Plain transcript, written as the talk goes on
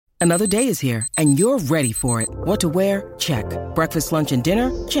Another day is here, and you're ready for it. What to wear? Check. Breakfast, lunch, and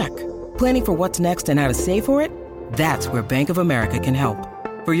dinner? Check. Planning for what's next and how to save for it? That's where Bank of America can help.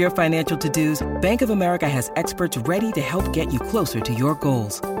 For your financial to-dos, Bank of America has experts ready to help get you closer to your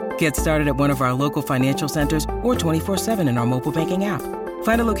goals. Get started at one of our local financial centers or 24/7 in our mobile banking app.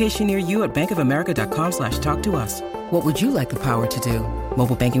 Find a location near you at bankofamerica.com/talktous. What would you like the power to do?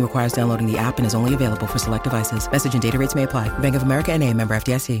 Mobile banking requires downloading the app and is only available for select devices. Message and data rates may apply. Bank of America N.A., member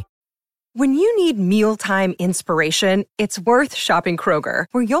FDIC. When you need mealtime inspiration, it's worth shopping Kroger,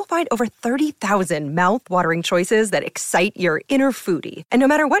 where you'll find over 30,000 mouth-watering choices that excite your inner foodie. And no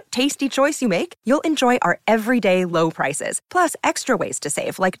matter what tasty choice you make, you'll enjoy our everyday low prices, plus extra ways to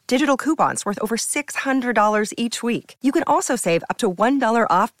save, like digital coupons worth over $600 each week. You can also save up to $1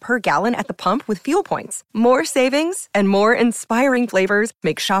 off per gallon at the pump with fuel points. More savings and more inspiring flavors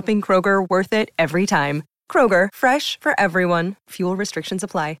make shopping Kroger worth it every time. Kroger, fresh for everyone. Fuel restrictions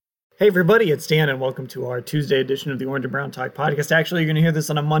apply. Hey everybody, it's Dan and welcome to our Tuesday edition of the Orange and Brown Talk podcast. Actually, you're going to hear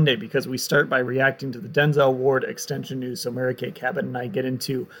this on a Monday because we start by reacting to the Denzel Ward extension news. So Mary Kay Cabot and I get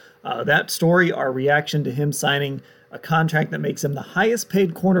into that story, our reaction to him signing a contract that makes him the highest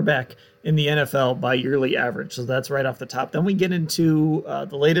paid cornerback in the NFL by yearly average. So that's right off the top. Then we get into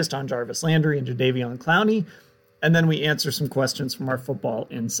the latest on Jarvis Landry and Jadeveon Clowney. And then we answer some questions from our Football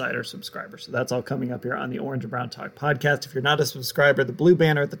Insider subscribers. So that's all coming up here on the Orange and Brown Talk podcast. If you're not a subscriber, the blue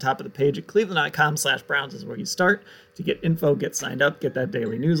banner at the top of the page at cleveland.com/Browns is where you start to get info, get signed up, get that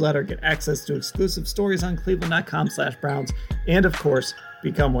daily newsletter, get access to exclusive stories on cleveland.com/Browns, and of course,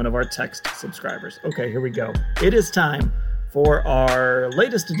 become one of our text subscribers. Okay, here we go. It is time for our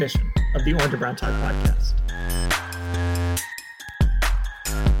latest edition of the Orange and Brown Talk podcast.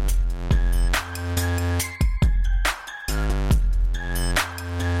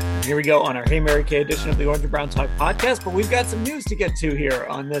 Here we go on our Hey Mary Kay edition of the Orange and Brown Talk podcast, but we've got some news to get to here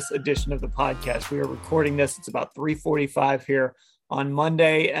on this edition of the podcast. We are recording this. It's about 3:45 here on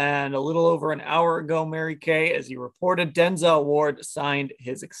Monday, and a little over an hour ago, Mary Kay, as you reported, Denzel Ward signed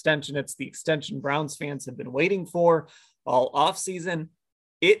his extension. It's the extension Browns fans have been waiting for all offseason.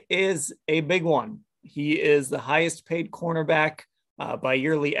 It is a big one. He is the highest paid cornerback by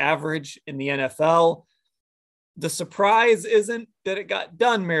yearly average in the NFL. The surprise isn't that it got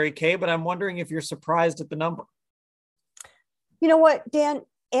done, Mary Kay, but I'm wondering if you're surprised at the number. You know what, Dan?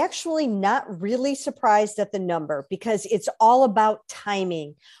 Actually, not really surprised at the number because it's all about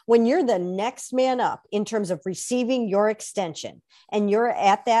timing. When you're the next man up in terms of receiving your extension and you're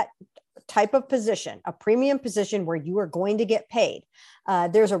at that type of position, a premium position where you are going to get paid,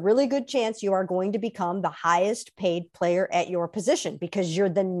 there's a really good chance you are going to become the highest paid player at your position because you're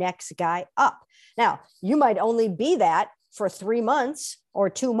the next guy up. Now, you might only be that for 3 months or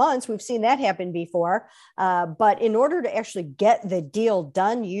 2 months. We've seen that happen before. But in order to actually get the deal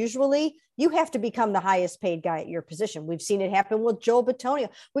done, usually you have to become the highest paid guy at your position. We've seen it happen with Joe Bitonio.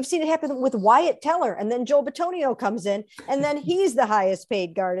 We've seen it happen with Wyatt Teller. And then Joe Bitonio comes in and then he's the highest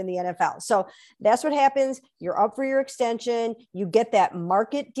paid guard in the NFL. So that's what happens. You're up for your extension. You get that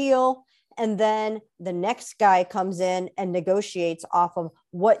market deal. And then the next guy comes in and negotiates off of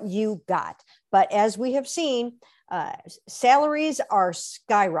what you got. But as we have seen, salaries are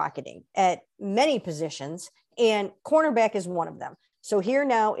skyrocketing at many positions, and cornerback is one of them. So here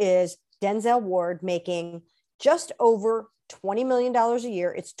now is Denzel Ward making just over $20 million a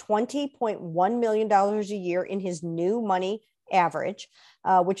year. It's $20.1 million a year in his new money average,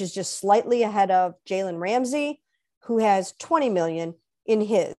 which is just slightly ahead of Jalen Ramsey, who has $20 million in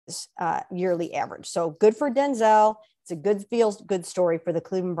his yearly average. So good for Denzel. It's a good story for the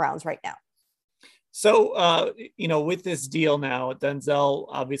Cleveland Browns right now. So, with this deal now, Denzel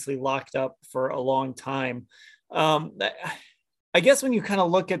obviously locked up for a long time. I guess when you kind of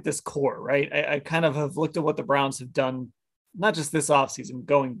look at this core, right, I kind of have looked at what the Browns have done, not just this offseason,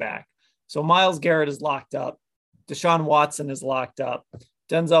 going back. So Myles Garrett is locked up. Deshaun Watson is locked up.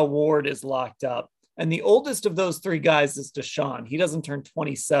 Denzel Ward is locked up. And the oldest of those three guys is Deshaun. He doesn't turn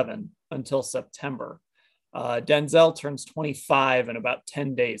 27 until September. Denzel turns 25 in about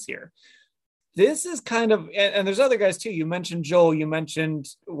 10 days here. This is kind of, and there's other guys too. You mentioned Joel, you mentioned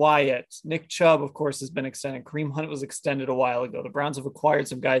Wyatt. Nick Chubb, of course, has been extended. Kareem Hunt was extended a while ago. The Browns have acquired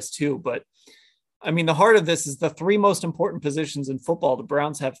some guys too. But I mean, the heart of this is the three most important positions in football. The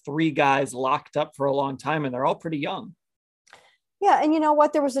Browns have three guys locked up for a long time, and they're all pretty young. Yeah. And you know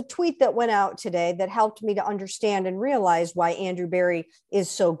what? There was a tweet that went out today that helped me to understand and realize why Andrew Berry is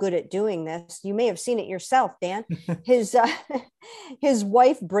so good at doing this. You may have seen it yourself, Dan. His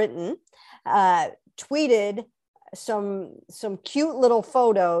wife, Britton, tweeted some cute little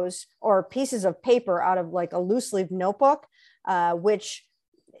photos or pieces of paper out of like a loose leaf notebook, which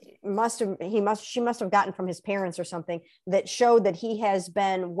she must have gotten from his parents or something that showed that he has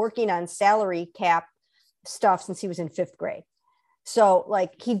been working on salary cap stuff since he was in 5th grade. So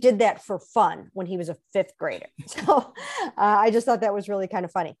like he did that for fun when he was a 5th grader. So I just thought that was really kind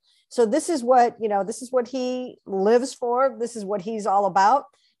of funny. So this is what he lives for. This is what he's all about.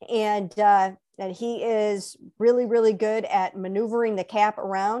 And he is really, really good at maneuvering the cap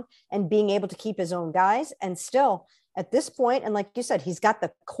around and being able to keep his own guys. And still at this point, and like you said, he's got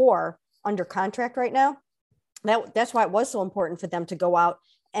the core under contract right now. That's why it was so important for them to go out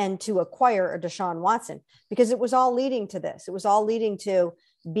and to acquire a Deshaun Watson, because it was all leading to this. It was all leading to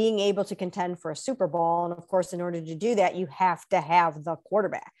being able to contend for a Super Bowl. And of course, in order to do that, you have to have the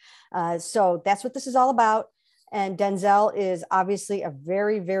quarterback. So that's what this is all about. And Denzel is obviously a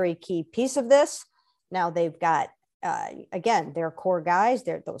very, very key piece of this. Now they've got, again, their core guys,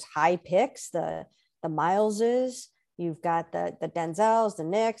 they're those high picks, the Mileses, you've got the Denzels, the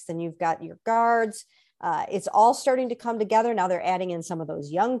Nicks, then you've got your guards. It's all starting to come together. Now they're adding in some of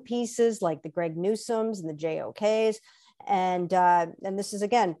those young pieces like the Greg Newsomes and the JOKs. And this is,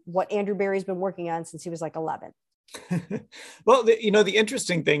 again, what Andrew Berry's been working on since he was like 11. Well, the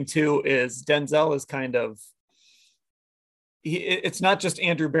interesting thing too is Denzel is kind of, it's not just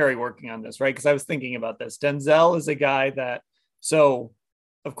Andrew Berry working on this, right? Because I was thinking about this. Denzel is a guy that, so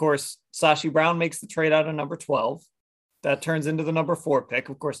of course, Sashi Brown makes the trade out of number 12. That turns into the number 4 pick.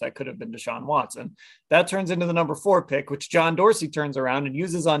 Of course, that could have been Deshaun Watson. That turns into the number 4 pick, which John Dorsey turns around and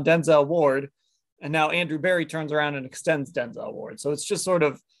uses on Denzel Ward. And now Andrew Berry turns around and extends Denzel Ward. So it's just sort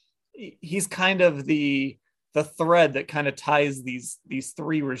of, he's kind of the thread that kind of ties these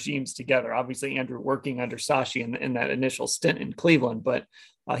 3 regimes together. Obviously, Andrew working under Sashi in that initial stint in Cleveland, but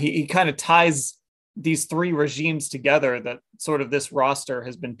he kind of ties these 3 regimes together that sort of this roster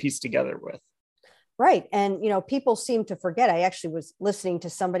has been pieced together with. Right. And, people seem to forget. I actually was listening to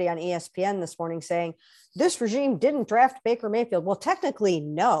somebody on ESPN this morning saying this regime didn't draft Baker Mayfield. Well, technically,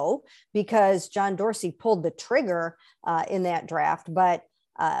 no, because John Dorsey pulled the trigger in that draft. But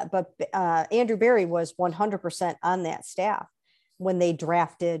Andrew Berry was 100% on that staff when they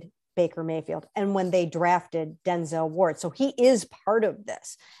drafted Baker Mayfield and when they drafted Denzel Ward. So he is part of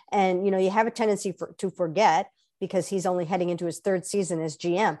this. And, you have a tendency to forget, because he's only heading into his 3rd season as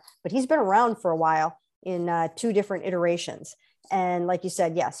GM, but he's been around for a while in 2 different iterations. And like you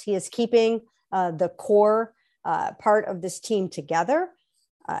said, yes, he is keeping the core part of this team together.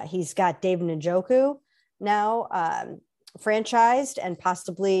 He's got David Njoku now franchised and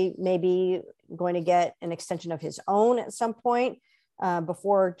possibly maybe going to get an extension of his own at some point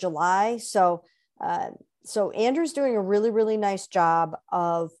before July. So Andrew's doing a really, really nice job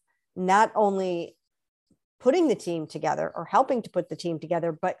of not only putting the team together or helping to put the team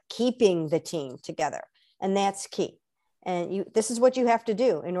together, but keeping the team together. And that's key. And this is what you have to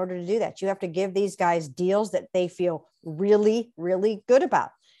do in order to do that. You have to give these guys deals that they feel really, really good about.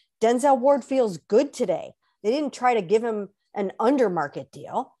 Denzel Ward feels good today. They didn't try to give him an under market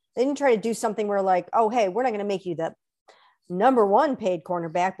deal. They didn't try to do something where like, oh, hey, we're not going to make you the number 1 paid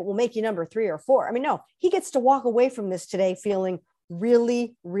cornerback, but we'll make you number 3 or 4. I mean, no, he gets to walk away from this today feeling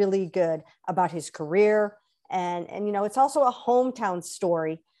really, really good about his career. And it's also a hometown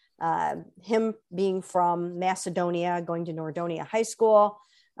story. Him being from Macedonia, going to Nordonia High School.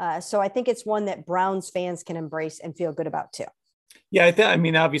 So I think it's one that Browns fans can embrace and feel good about too. Yeah,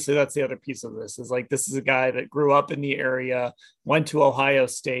 obviously that's the other piece of this is like, this is a guy that grew up in the area, went to Ohio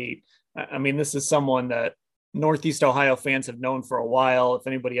State. This is someone that Northeast Ohio fans have known for a while. If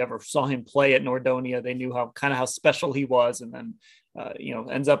anybody ever saw him play at Nordonia, they knew how special he was. And then,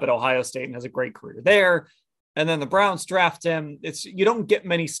 ends up at Ohio State and has a great career there. And then the Browns draft him. You don't get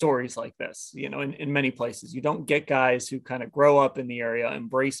many stories like this, in many places. You don't get guys who kind of grow up in the area,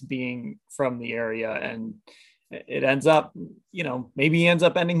 embrace being from the area. And it ends up, maybe he ends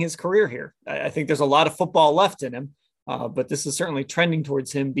up ending his career here. I think there's a lot of football left in him, but this is certainly trending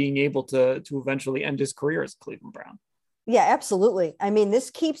towards him being able to eventually end his career as a Cleveland Brown. Yeah, absolutely.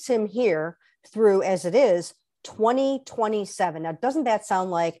 This keeps him here through, as it is, 2027. Now, doesn't that sound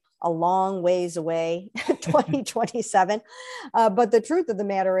like a long ways away, 2027? But the truth of the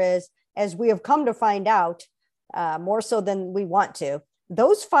matter is, as we have come to find out, more so than we want to,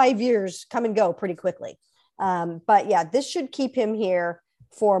 those 5 years come and go pretty quickly. But yeah, this should keep him here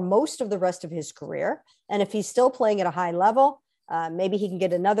for most of the rest of his career. And if he's still playing at a high level, maybe he can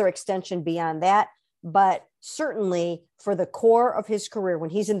get another extension beyond that. But certainly for the core of his career, when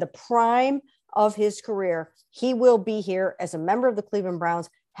he's in the prime of his career, he will be here as a member of the Cleveland Browns,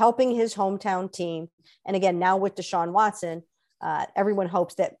 helping his hometown team. And again, now with Deshaun Watson, everyone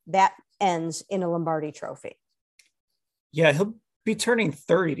hopes that ends in a Lombardi trophy. Yeah, be turning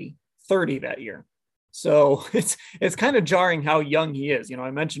 30 that year. So it's kind of jarring how young he is.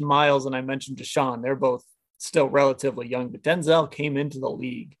 I mentioned Miles and I mentioned Deshaun. They're both still relatively young, but Denzel came into the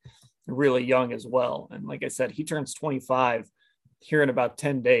league really young as well. And like I said, he turns 25 here in about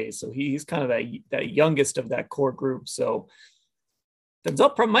 10 days. So he's kind of that youngest of that core group. So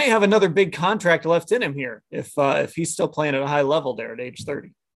Denzel might have another big contract left in him here if he's still playing at a high level there at age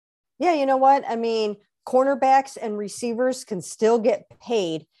 30. Yeah, you know what? I mean, cornerbacks and receivers can still get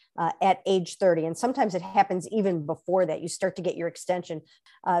paid at age 30. And sometimes it happens even before that. You start to get your extension.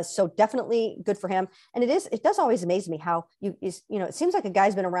 So definitely good for him. And it does always amaze me how it seems like a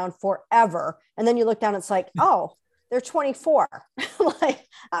guy's been around forever. And then you look down, it's like, oh, they're 24. Like,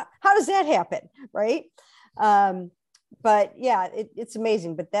 how does that happen? Right. But yeah, it's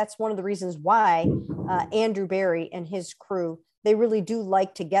amazing. But that's one of the reasons why Andrew Berry and his crew, they really do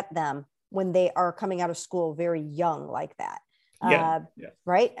like to get them when they are coming out of school very young like that. Yeah.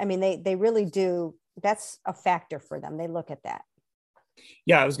 Right. I mean, they really do. That's a factor for them. They look at that.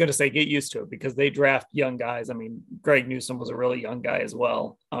 Yeah, I was going to say get used to it because they draft young guys. I mean, Greg Newsome was a really young guy as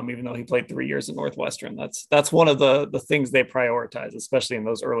well, even though he played 3 years at Northwestern. That's one of the things they prioritize, especially in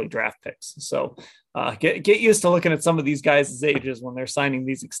those early draft picks. So get used to looking at some of these guys' ages when they're signing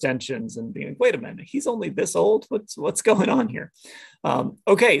these extensions and being like, wait a minute, he's only this old. What's going on here?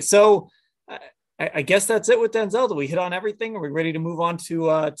 Okay, so I guess that's it with Denzel. Do we hit on everything? Are we ready to move on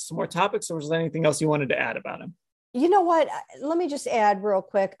to some more topics, or was there anything else you wanted to add about him? You know what? Let me just add real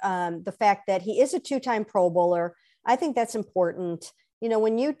quick the fact that he is a 2-time Pro Bowler. I think that's important.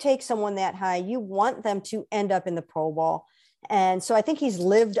 When you take someone that high, you want them to end up in the Pro Bowl. And so I think he's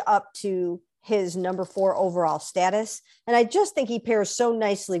lived up to his number 4 overall status. And I just think he pairs so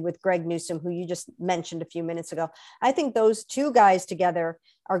nicely with Greg Newsome, who you just mentioned a few minutes ago. I think those two guys together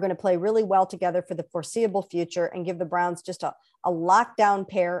are going to play really well together for the foreseeable future and give the Browns just a lockdown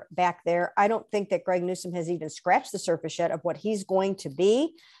pair back there. I don't think that Greg Newsome has even scratched the surface yet of what he's going to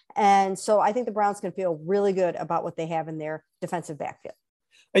be. And so I think the Browns can feel really good about what they have in their defensive backfield.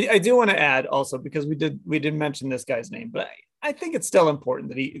 I do want to add also, because we did mention this guy's name, but I think it's still important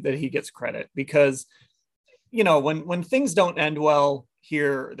that he gets credit because, when things don't end well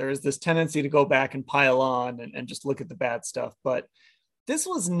here, there's this tendency to go back and pile on and just look at the bad stuff. But this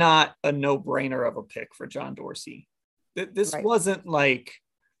was not a no-brainer of a pick for John Dorsey. This right. Wasn't like,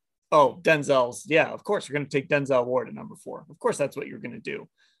 oh, Denzel's, yeah, of course you're going to take Denzel Ward at number 4. Of course that's what you're going to do.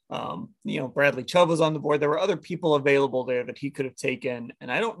 Bradley Chubb was on the board. There were other people available there that he could have taken.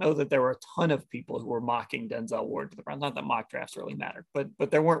 And I don't know that there were a ton of people who were mocking Denzel Ward to the Browns. Not that mock drafts really mattered,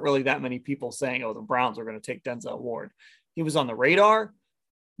 but there weren't really that many people saying, oh, the Browns are going to take Denzel Ward. He was on the radar,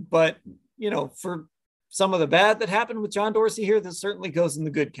 but for some of the bad that happened with John Dorsey here, this certainly goes in the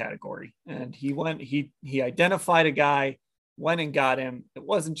good category. And he identified a guy, went and got him. It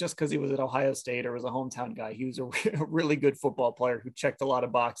wasn't just because he was at Ohio State or was a hometown guy. He was a really good football player who checked a lot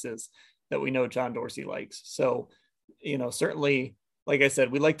of boxes that we know John Dorsey likes. So, certainly, like I said,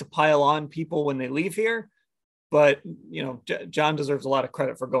 we like to pile on people when they leave here, but, John deserves a lot of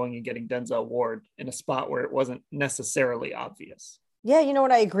credit for going and getting Denzel Ward in a spot where it wasn't necessarily obvious. Yeah, you know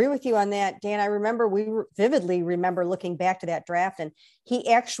what? I agree with you on that, Dan. I remember vividly remember looking back to that draft, and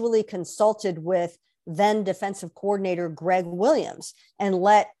he actually consulted with then defensive coordinator Greg Williams and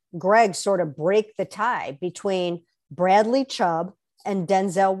let Greg sort of break the tie between Bradley Chubb and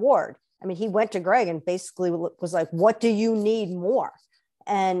Denzel Ward. I mean, he went to Greg and basically was like, what do you need more?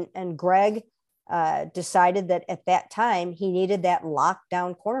 And Greg decided that at that time he needed that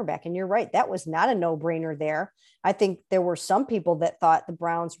lockdown cornerback. And you're right, that was not a no-brainer there. I think there were some people that thought the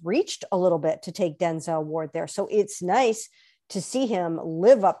Browns reached a little bit to take Denzel Ward there. So it's nice to see him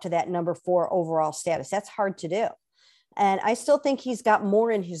live up to that number 4 overall status. That's hard to do. And I still think he's got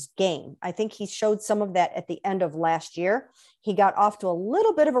more in his game. I think he showed some of that at the end of last year. He got off to a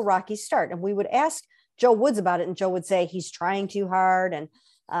little bit of a rocky start, and we would ask Joe Woods about it, and Joe would say he's trying too hard.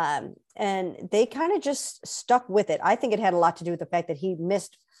 And they kind of just stuck with it. I think it had a lot to do with the fact that he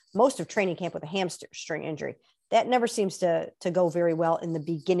missed most of training camp with a hamstring injury. That never seems to go very well in the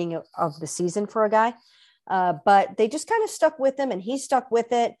beginning of the season for a guy. But they just kind of stuck with him, and he stuck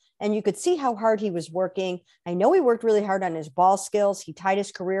with it. And you could see how hard he was working. I know he worked really hard on his ball skills. He tied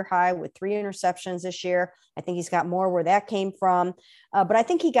his career high with 3 interceptions this year. I think he's got more where that came from. But I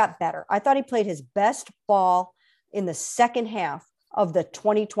think he got better. I thought he played his best ball in the second half of the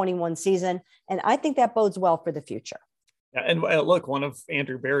 2021 season. And I think that bodes well for the future. Yeah, and look, one of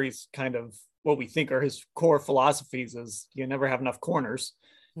Andrew Berry's kind of what we think are his core philosophies is you never have enough corners.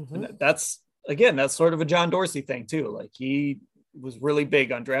 Mm-hmm. And that's sort of a John Dorsey thing too. Like he was really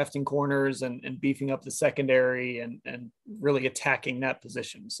big on drafting corners and beefing up the secondary and really attacking that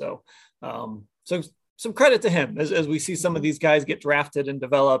position. So, so some credit to him as we see some of these guys get drafted and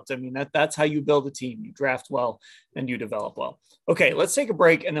developed. I mean, that's how you build a team. You draft well and you develop well. Okay, let's take a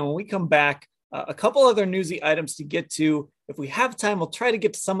break. And then when we come back, a couple other newsy items to get to. If we have time, we'll try to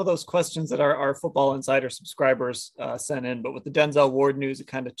get to some of those questions that our Football Insider subscribers sent in. But with the Denzel Ward news, it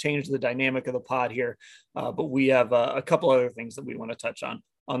kind of changed the dynamic of the pod here. But we have a couple other things that we want to touch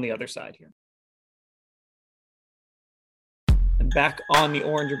on the other side here. And back on the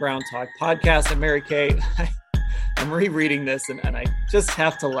Orange and Brown Talk podcast, and Mary Kay, I'm rereading this and I just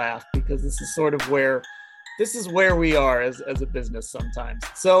have to laugh because this is sort of where we are as a business sometimes.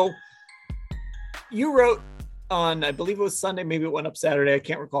 So you wrote on, I believe it was Sunday, maybe it went up Saturday, I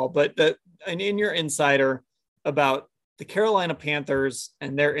can't recall, but in your insider about the Carolina Panthers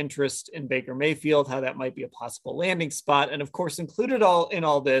and their interest in Baker Mayfield, how that might be a possible landing spot. And of course, included in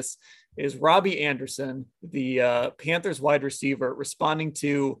all this is Robbie Anderson, the Panthers wide receiver, responding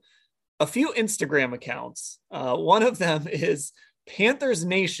to a few Instagram accounts. One of them is Panthers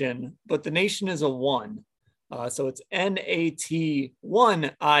Nation, but the nation is a one. So it's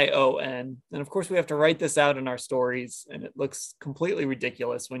NAT1ION. And of course, we have to write this out in our stories. And it looks completely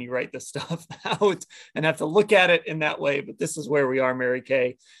ridiculous when you write this stuff out and have to look at it in that way. But this is where we are, Mary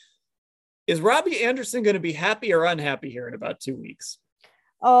Kay. Is Robbie Anderson going to be happy or unhappy here in about 2 weeks?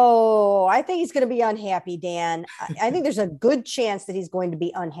 Oh, I think he's going to be unhappy, Dan. I think there's a good chance that he's going to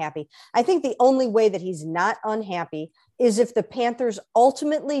be unhappy. I think the only way that he's not unhappy is if the Panthers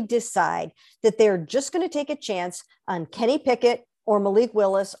ultimately decide that they're just going to take a chance on Kenny Pickett or Malik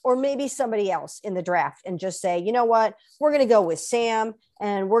Willis or maybe somebody else in the draft and just say, you know what, we're going to go with Sam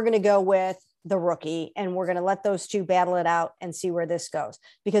and we're going to go with the rookie and we're going to let those two battle it out and see where this goes.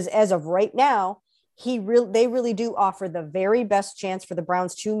 Because as of right now, they really do offer the very best chance for the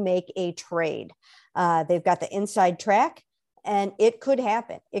Browns to make a trade. They've got the inside track and it could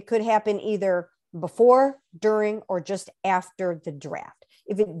happen. It could happen either before, during, or just after the draft.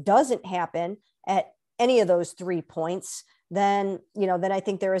 If it doesn't happen at any of those 3 points, then I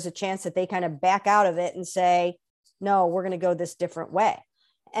think there is a chance that they kind of back out of it and say, no, we're going to go this different way.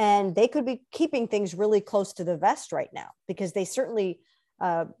 And they could be keeping things really close to the vest right now because they certainly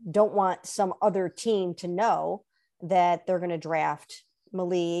don't want some other team to know that they're going to draft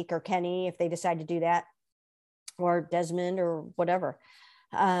Malik or Kenny if they decide to do that, or Desmond or whatever.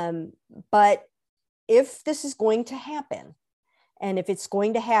 But if this is going to happen, and if it's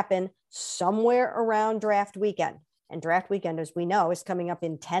going to happen somewhere around draft weekend, and draft weekend, as we know, is coming up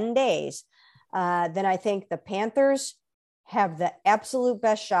in 10 days, then I think the Panthers have the absolute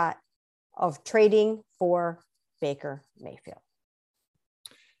best shot of trading for Baker Mayfield.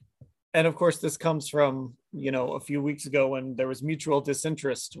 And of course, this comes from, a few weeks ago when there was mutual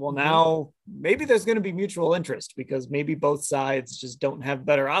disinterest. Well, now maybe there's going to be mutual interest because maybe both sides just don't have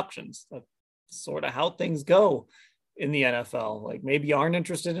better options. That's sort of how things go in the NFL. Like maybe you aren't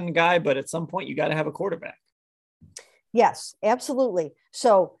interested in a guy, but at some point you got to have a quarterback. Yes, absolutely.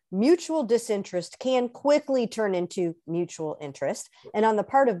 So mutual disinterest can quickly turn into mutual interest. And on the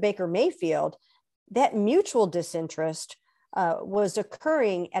part of Baker Mayfield, that mutual disinterest was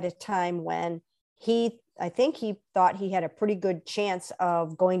occurring at a time when I think he thought he had a pretty good chance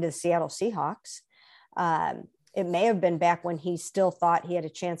of going to the Seattle Seahawks. It may have been back when he still thought he had a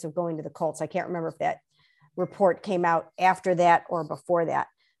chance of going to the Colts. I can't remember if that report came out after that or before that,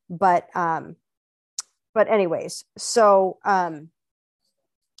 but anyways, so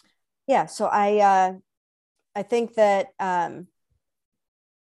so I think that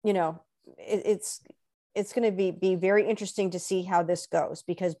it's going to be very interesting to see how this goes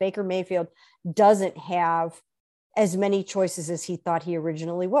because Baker Mayfield doesn't have as many choices as he thought he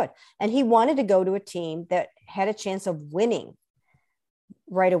originally would. And he wanted to go to a team that had a chance of winning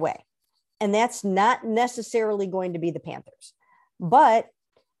right away. And that's not necessarily going to be the Panthers, but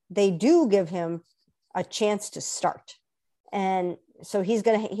they do give him a chance to start. And so he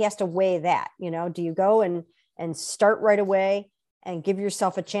has to weigh that, do you go and start right away and give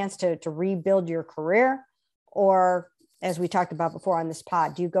yourself a chance to rebuild your career? Or as we talked about before on this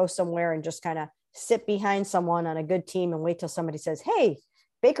pod, do you go somewhere and just kind of sit behind someone on a good team and wait till somebody says, hey,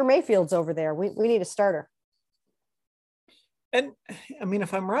 Baker Mayfield's over there. We need a starter. And I mean,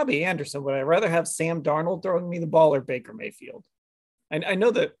 if I'm Robbie Anderson, would I rather have Sam Darnold throwing me the ball or Baker Mayfield? I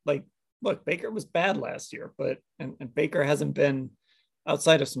know that, look, Baker was bad last year, but and Baker hasn't been,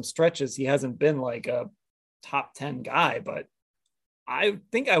 outside of some stretches, he hasn't been like a top 10 guy, but I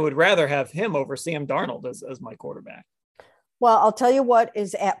think I would rather have him over Sam Darnold as my quarterback. Well, I'll tell you what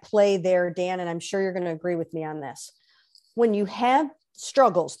is at play there, Dan, and I'm sure you're going to agree with me on this. when you have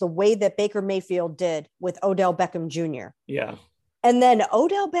struggles the way that Baker Mayfield did with Odell Beckham Jr. Yeah. And then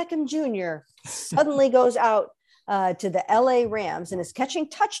Odell Beckham Jr. suddenly goes out to the LA Rams and is catching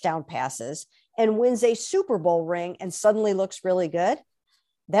touchdown passes and wins a Super Bowl ring and suddenly looks really good.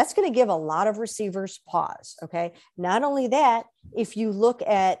 That's going to give a lot of receivers pause. Okay. Not only that, if you look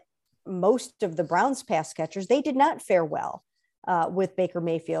at most of the Browns pass catchers, they did not fare well with Baker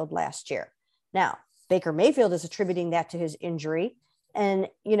Mayfield last year. Now, Baker Mayfield is attributing that to his injury. And,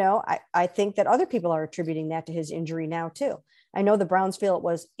 you know, I think that other people are attributing that to his injury now too. I know the Browns feel it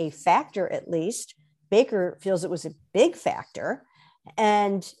was a factor, at least. Baker feels it was a big factor.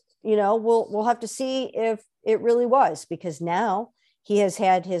 And, you know, we'll have to see if it really was, because now he has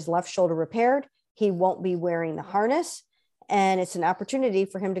had his left shoulder repaired. He won't be wearing the harness. And it's an opportunity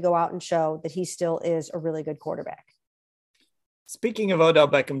for him to go out and show that he still is a really good quarterback. Speaking of Odell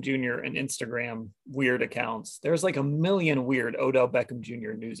Beckham Jr. and Instagram weird accounts, there's like a million weird Odell Beckham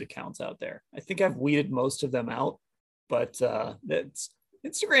Jr. news accounts out there. I think I've weeded most of them out, but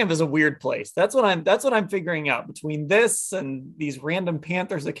Instagram is a weird place. That's what I'm figuring out between this and these random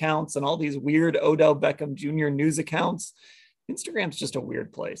Panthers accounts and all these weird Odell Beckham Jr. news accounts. Instagram's just a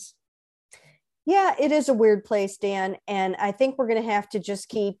weird place. Yeah, it is a weird place, Dan. And I think we're going to have to just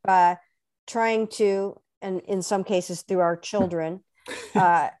keep trying to, and in some cases through our children,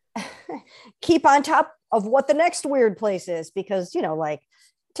 keep on top of what the next weird place is, because, you know, like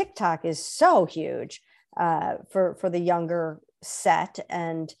TikTok is so huge for the younger set.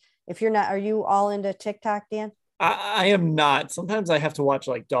 And if you're not, are you all into TikTok, Dan? I am not. Sometimes I have to watch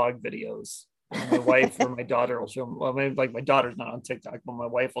like dog videos. My wife or my daughter will show me, well, maybe like my daughter's not on TikTok, but my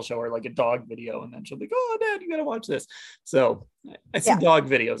wife will show her like a dog video and then she'll be like, oh, Dad, you got to watch this. So I see dog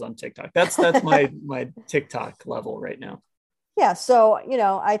videos on TikTok. That's my TikTok level right now. Yeah. So, you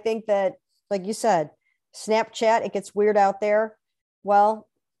know, I think that, like you said, Snapchat, it gets weird out there. Well,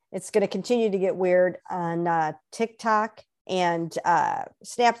 it's going to continue to get weird on TikTok and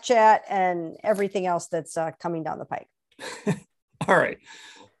Snapchat and everything else that's coming down the pike. All right.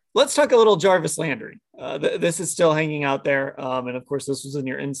 Let's talk a little Jarvis Landry. This is still hanging out there. And of course, this was in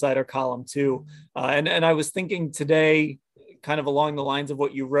your insider column too. And I was thinking today, kind of along the lines of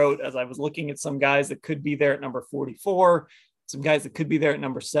what you wrote, as I was looking at some guys that could be there at number 44, some guys that could be there at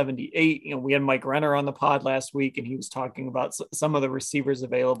number 78. You know, we had Mike Renner on the pod last week, and he was talking about some of the receivers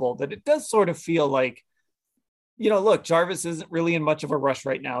available, that it does sort of feel like, you know, look, Jarvis isn't really in much of a rush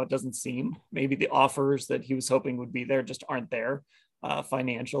right now. It doesn't seem. Maybe the offers that he was hoping would be there just aren't there.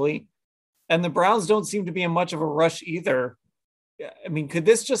 Financially, and the Browns don't seem to be in much of a rush either. I mean, could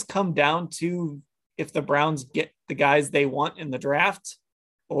this just come down to if the Browns get the guys they want in the draft,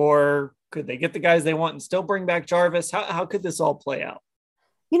 or could they get the guys they want and still bring back Jarvis? How could this all play out?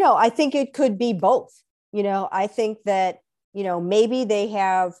 You know, I think it could be both. You know, I think that, you know, maybe they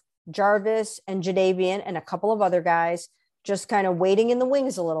have Jarvis and Jadeveon and a couple of other guys just kind of waiting in the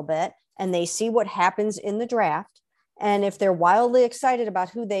wings a little bit, and they see what happens in the draft. And if they're wildly excited about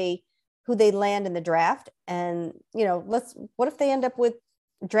who they land in the draft, and, you know, what if they end up with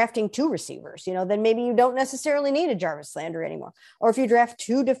drafting 2 receivers, you know, then maybe you don't necessarily need a Jarvis Landry anymore. Or if you draft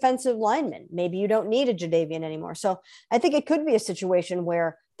 2 defensive linemen, maybe you don't need a Jadeveon anymore. So I think it could be a situation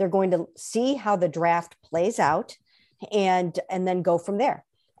where they're going to see how the draft plays out and then go from there.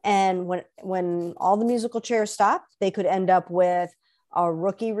 And when all the musical chairs stop, they could end up with a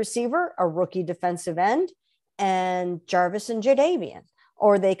rookie receiver, a rookie defensive end, and Jarvis and Jadeveon,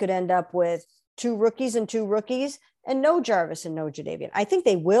 or they could end up with 2 rookies and 2 rookies and no Jarvis and no Jadeveon. I think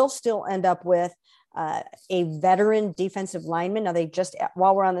they will still end up with a veteran defensive lineman. Now, they just,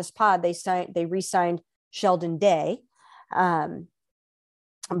 while we're on this pod, they re-signed Sheldon Day, and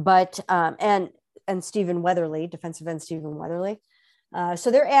Stephen Weatherly, defensive end Stephen Weatherly.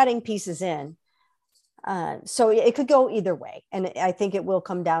 So they're adding pieces in. So it could go either way, and I think it will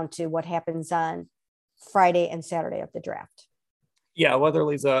come down to what happens on Friday and Saturday of the draft. Yeah,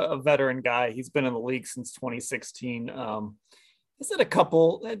 Weatherly's a veteran guy. He's been in the league since 2016. He's had a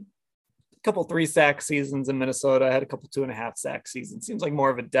couple 3 sack seasons in Minnesota. Had a couple 2.5 sack seasons. Seems like more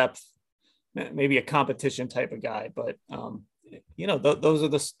of a depth, maybe a competition type of guy. But you know, those are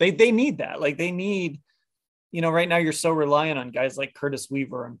they need that. Like they need, you know, right now you're so reliant on guys like Curtis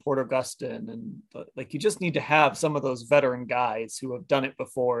Weaver and Porter Gustin, and like you just need to have some of those veteran guys who have done it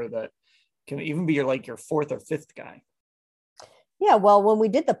before that can even be your 4th or 5th guy. Yeah, well, when we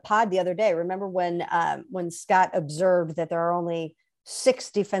did the pod the other day, remember when Scott observed that there are only 6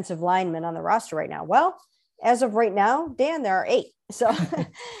 defensive linemen on the roster right now? Well, as of right now, Dan, there are 8. So,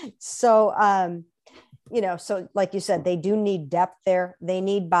 you know, so like you said, they do need depth there. They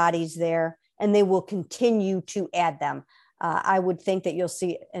need bodies there, and they will continue to add them. I would think that you'll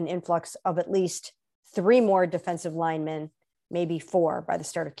see an influx of at least 3 more defensive linemen, maybe 4 by the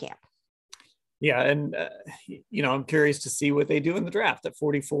start of camp. Yeah. And, I'm curious to see what they do in the draft at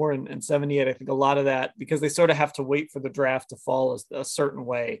 44 and 78. I think a lot of that, because they sort of have to wait for the draft to fall a certain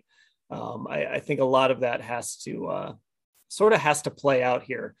way. I think a lot of that has to play out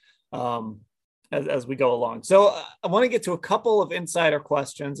here as we go along. So I want to get to a couple of insider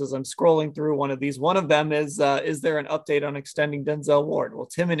questions as I'm scrolling through one of these. One of them is there an update on extending Denzel Ward? Well,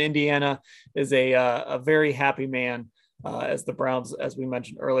 Tim in Indiana is a very happy man. As the Browns, as we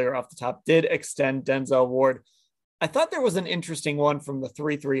mentioned earlier off the top, did extend Denzel Ward. I thought there was an interesting one from the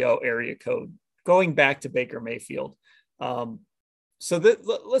 330 area code going back to Baker Mayfield.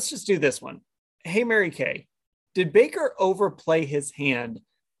 Let's just do this one. Hey, Mary Kay, did Baker overplay his hand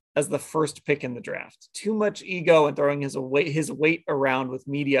as the first pick in the draft? Too much ego and throwing his weight around with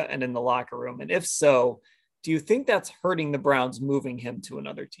media and in the locker room? And if so, do you think that's hurting the Browns moving him to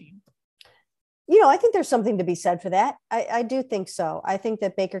another team? I think there's something to be said for that. I do think so. I think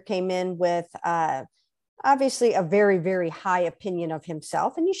that Baker came in with obviously a very, very high opinion of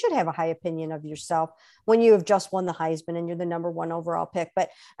himself, and you should have a high opinion of yourself when you have just won the Heisman and you're the number 1 overall pick. But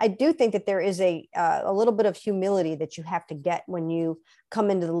I do think that there is a little bit of humility that you have to get when you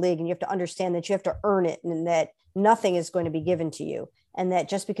come into the league, and you have to understand that you have to earn it and that nothing is going to be given to you. And that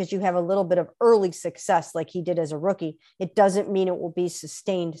just because you have a little bit of early success like he did as a rookie, it doesn't mean it will be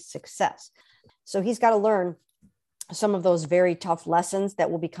sustained success. So he's got to learn some of those very tough lessons that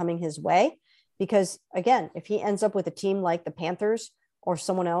will be coming his way. Because again, if he ends up with a team like the Panthers or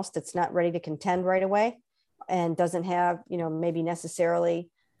someone else that's not ready to contend right away and doesn't have, maybe necessarily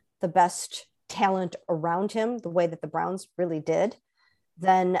the best talent around him, the way that the Browns really did,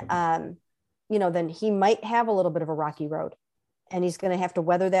 then, then he might have a little bit of a rocky road, and he's going to have to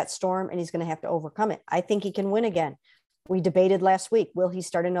weather that storm, and he's going to have to overcome it. I think he can win again. We debated last week, will he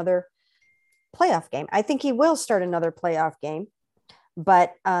start another playoff game? I think he will start another playoff game,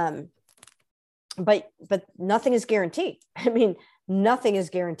 but nothing is guaranteed. I mean, nothing is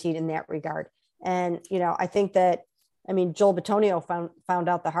guaranteed in that regard. And, I think that, Joel Bitonio found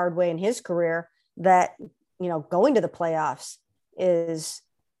out the hard way in his career that, going to the playoffs is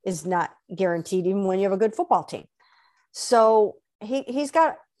not guaranteed even when you have a good football team. So he's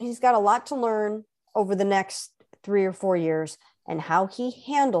got a lot to learn over the next 3 or 4 years, and how he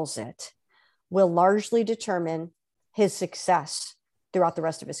handles it will largely determine his success throughout the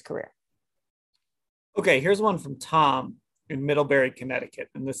rest of his career. Okay, here's one from Tom in Middlebury, Connecticut,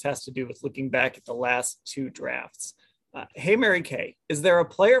 and this has to do with looking back at the last 2 drafts. Hey, Mary Kay, is there a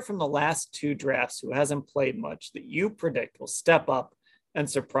player from the last 2 drafts who hasn't played much that you predict will step up and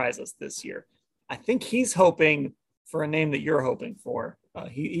surprise us this year? I think he's hoping for a name that you're hoping for.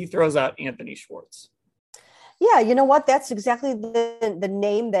 He throws out Anthony Schwartz. Yeah, you know what? That's exactly the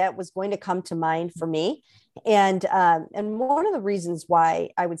name that was going to come to mind for me. And one of the reasons why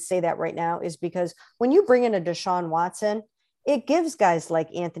I would say that right now is because when you bring in a Deshaun Watson, it gives guys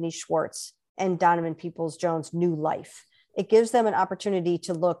like Anthony Schwartz and Donovan Peoples-Jones new life. It gives them an opportunity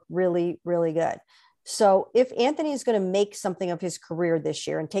to look really, really good. So if Anthony is going to make something of his career this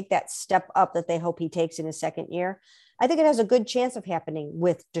year and take that step up that they hope he takes in his second year, I think it has a good chance of happening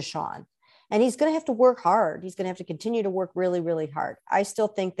with Deshaun. And he's going to have to work hard. He's going to have to continue to work really, really hard. I still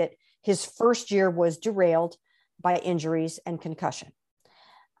think that his first year was derailed by injuries and concussion.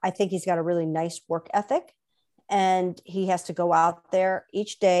 I think he's got a really nice work ethic, and he has to go out there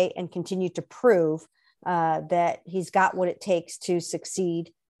each day and continue to prove that he's got what it takes to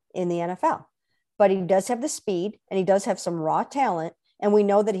succeed in the NFL. But he does have the speed, and he does have some raw talent. And we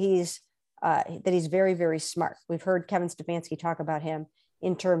know that he's very, very smart. We've heard Kevin Stefanski talk about him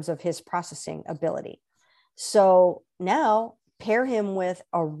in terms of his processing ability. So now pair him with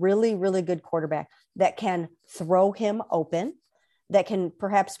a really, really good quarterback that can throw him open, that can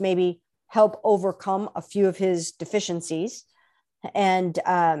perhaps maybe help overcome a few of his deficiencies and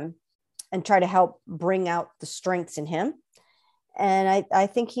try to help bring out the strengths in him. And I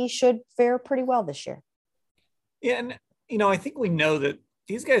think he should fare pretty well this year. Yeah. And, I think we know that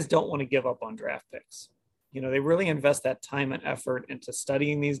these guys don't want to give up on draft picks. They really invest that time and effort into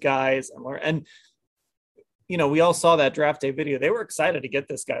studying these guys and learn. And, we all saw that draft day video. They were excited to get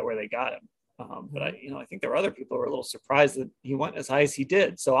this guy where they got him. But I think there were other people who were a little surprised that he went as high as he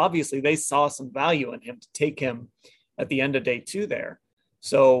did. So obviously they saw some value in him to take him at the end of day 2 there.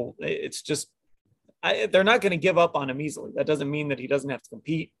 So it's just, they're not going to give up on him easily. That doesn't mean that he doesn't have to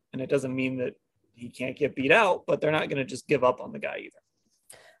compete, and it doesn't mean that he can't get beat out, but they're not going to just give up on the guy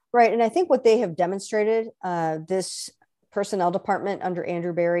either. Right. And I think what they have demonstrated, this personnel department under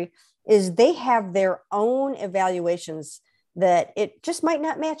Andrew Berry, is they have their own evaluations that it just might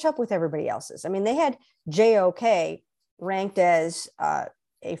not match up with everybody else's. I mean, they had JOK ranked as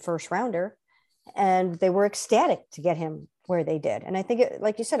a first rounder, and they were ecstatic to get him where they did. And I think,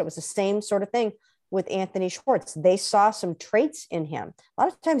 like you said, it was the same sort of thing with Anthony Schwartz. They saw some traits in him. A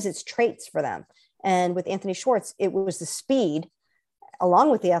lot of times it's traits for them. And with Anthony Schwartz, it was the speed along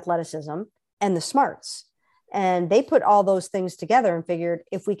with the athleticism and the smarts. And they put all those things together and figured,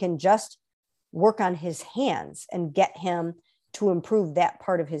 if we can just work on his hands and get him to improve that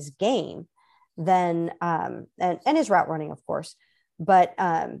part of his game, then, and his route running, of course. But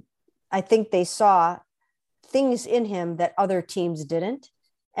I think they saw things in him that other teams didn't.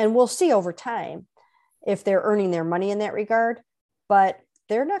 And we'll see over time if they're earning their money in that regard. But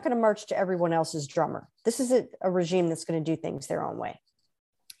they're not going to march to everyone else's drummer. This is a regime that's going to do things their own way.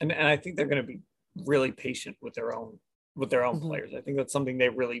 And I think they're going to be really patient with their own mm-hmm. players. I think that's something they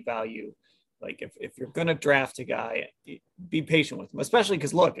really value. Like if you're going to draft a guy, be patient with him, especially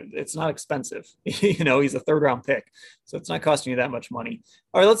because look, it's not expensive. You know, he's a 3rd round pick, so it's not costing you that much money.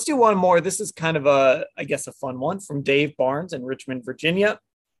 All right, let's do one more. This is kind of a fun one from Dave Barnes in Richmond, Virginia.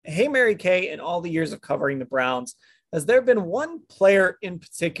 Hey, Mary Kay, in all the years of covering the Browns, has there been one player in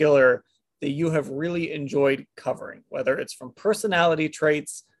particular that you have really enjoyed covering, whether it's from personality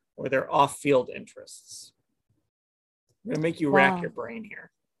traits or their off-field interests? I'm going to make you rack your brain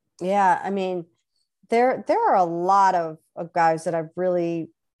here. Yeah, I mean, there are a lot of guys that I've really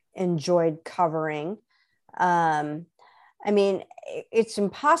enjoyed covering. I mean, it's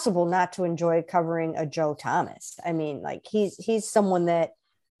impossible not to enjoy covering a Joe Thomas. I mean, like he's someone that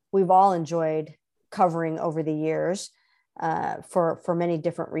we've all enjoyed covering over the years for many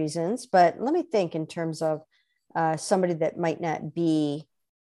different reasons. But let me think in terms of somebody that might not be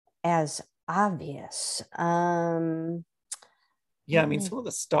as obvious. Yeah, I mean, some of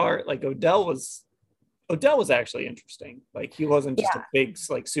the star, like Odell was actually interesting. Like he wasn't just a big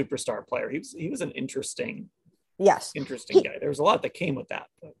like superstar player. He was an interesting guy. There was a lot that came with that.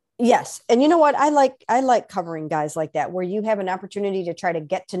 But. Yes, and you know what? I like covering guys like that, where you have an opportunity to try to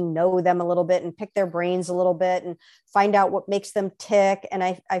get to know them a little bit and pick their brains a little bit and find out what makes them tick. And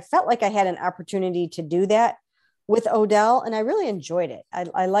I felt like I had an opportunity to do that with Odell, and I really enjoyed it.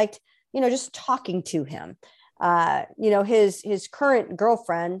 I liked, just talking to him. His current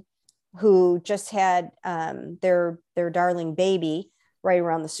girlfriend, who just had their darling baby right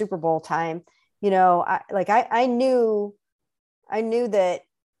around the Super Bowl time, I knew that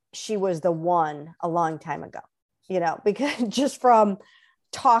she was the one a long time ago, because just from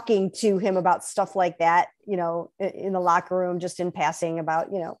talking to him about stuff like that, in the locker room, just in passing about,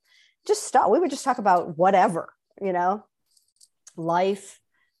 just stuff. We would just talk about whatever, life,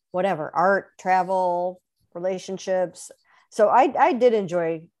 whatever, art, travel, relationships. So I did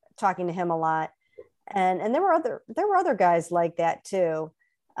enjoy talking to him a lot. And there were other guys like that too,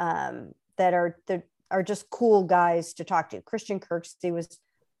 that are just cool guys to talk to. Christian Kirksey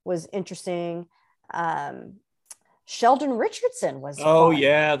was interesting. Sheldon Richardson was fun.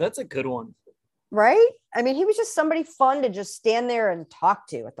 Yeah, that's a good one. Right? I mean, he was just somebody fun to just stand there and talk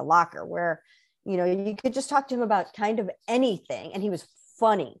to at the locker, where, you could just talk to him about kind of anything, and he was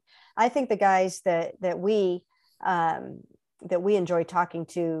funny. I think the guys that we enjoy talking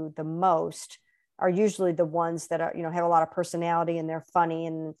to the most are usually the ones that are, have a lot of personality and they're funny,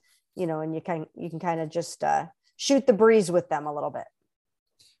 and, and you can kind of just shoot the breeze with them a little bit.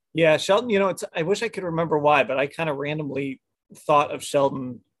 Yeah, Sheldon, I wish I could remember why, but I kind of randomly thought of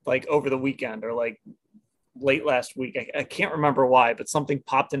Sheldon like over the weekend or like late last week. I can't remember why, but something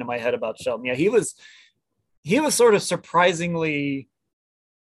popped into my head about Sheldon. Yeah, he was sort of surprisingly,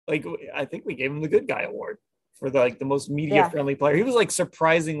 like, I think we gave him the Good Guy Award for the most media friendly player. He was like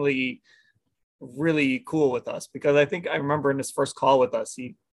surprisingly really cool with us, because I think I remember in his first call with us,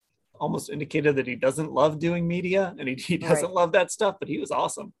 he almost indicated that he doesn't love doing media and he doesn't love that stuff, but he was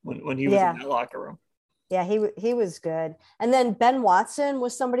awesome when he was in that locker room. Yeah, he was good. And then Ben Watson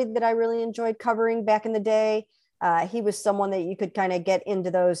was somebody that I really enjoyed covering back in the day. He was someone that you could kind of get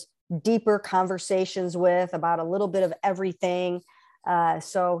into those deeper conversations with about a little bit of everything.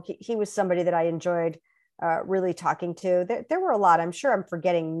 So he was somebody that I enjoyed really talking to. There were a lot. I'm sure I'm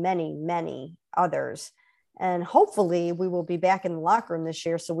forgetting many, many others. And hopefully we will be back in the locker room this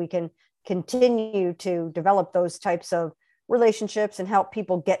year so we can continue to develop those types of relationships and help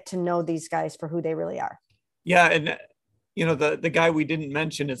people get to know these guys for who they really are. Yeah. And, the guy we didn't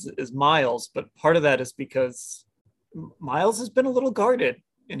mention is Miles, but part of that is because Miles has been a little guarded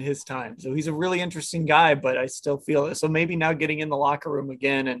in his time. So he's a really interesting guy, but I still feel so maybe now getting in the locker room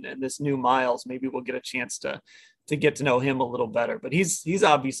again and this new Miles, maybe we'll get a chance to get to know him a little better. But he's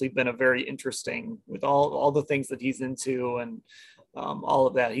obviously been a very interesting, with all the things that he's into and all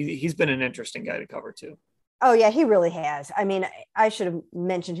of that. He's been an interesting guy to cover too. Oh yeah, he really has. I mean, I should have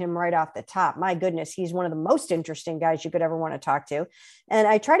mentioned him right off the top. My goodness, he's one of the most interesting guys you could ever want to talk to. And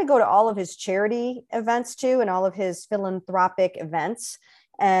I try to go to all of his charity events too, and all of his philanthropic events.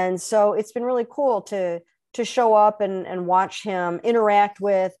 And so it's been really cool to show up and watch him interact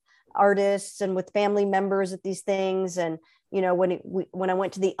with artists and with family members at these things. And when I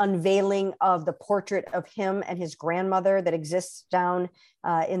went to the unveiling of the portrait of him and his grandmother that exists down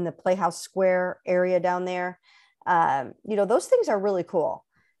in the Playhouse Square area down there, those things are really cool.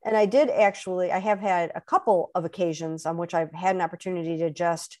 And I have had a couple of occasions on which I've had an opportunity to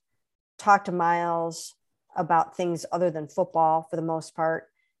just talk to Miles about things other than football for the most part.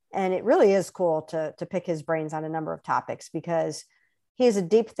 And it really is cool to pick his brains on a number of topics, because he is a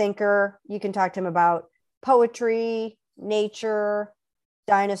deep thinker. You can talk to him about poetry, nature,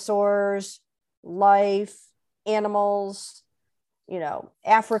 dinosaurs, life, animals,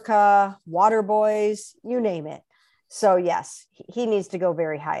 Africa, water boys, you name it. So yes, he needs to go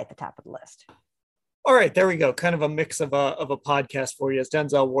very high at the top of the list. All right, there we go. Kind of a mix of a podcast for you as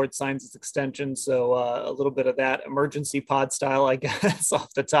Denzel Ward signs his extension. So a little bit of that emergency pod style, I guess,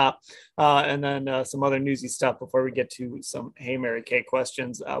 off the top. And then some other newsy stuff before we get to some Hey Mary Kay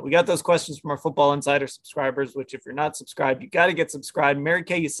questions. We got those questions from our Football Insider subscribers, which if you're not subscribed, you got to get subscribed. Mary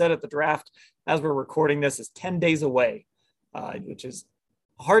Kay, you said at the draft, as we're recording this, is 10 days away, which is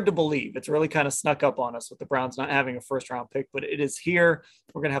hard to believe. It's really kind of snuck up on us with the Browns not having a first round pick, but it is here.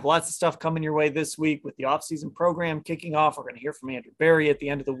 We're going to have lots of stuff coming your way this week with the offseason program kicking off. We're going to hear from Andrew Berry at the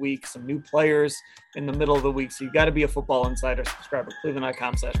end of the week, some new players in the middle of the week. So you got to be a Football Insider subscriber,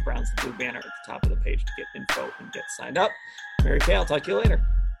 cleveland.com/Browns, the blue banner at the top of the page to get info and get signed up. Mary Kay, I'll talk to you later.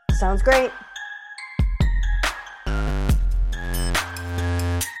 Sounds great.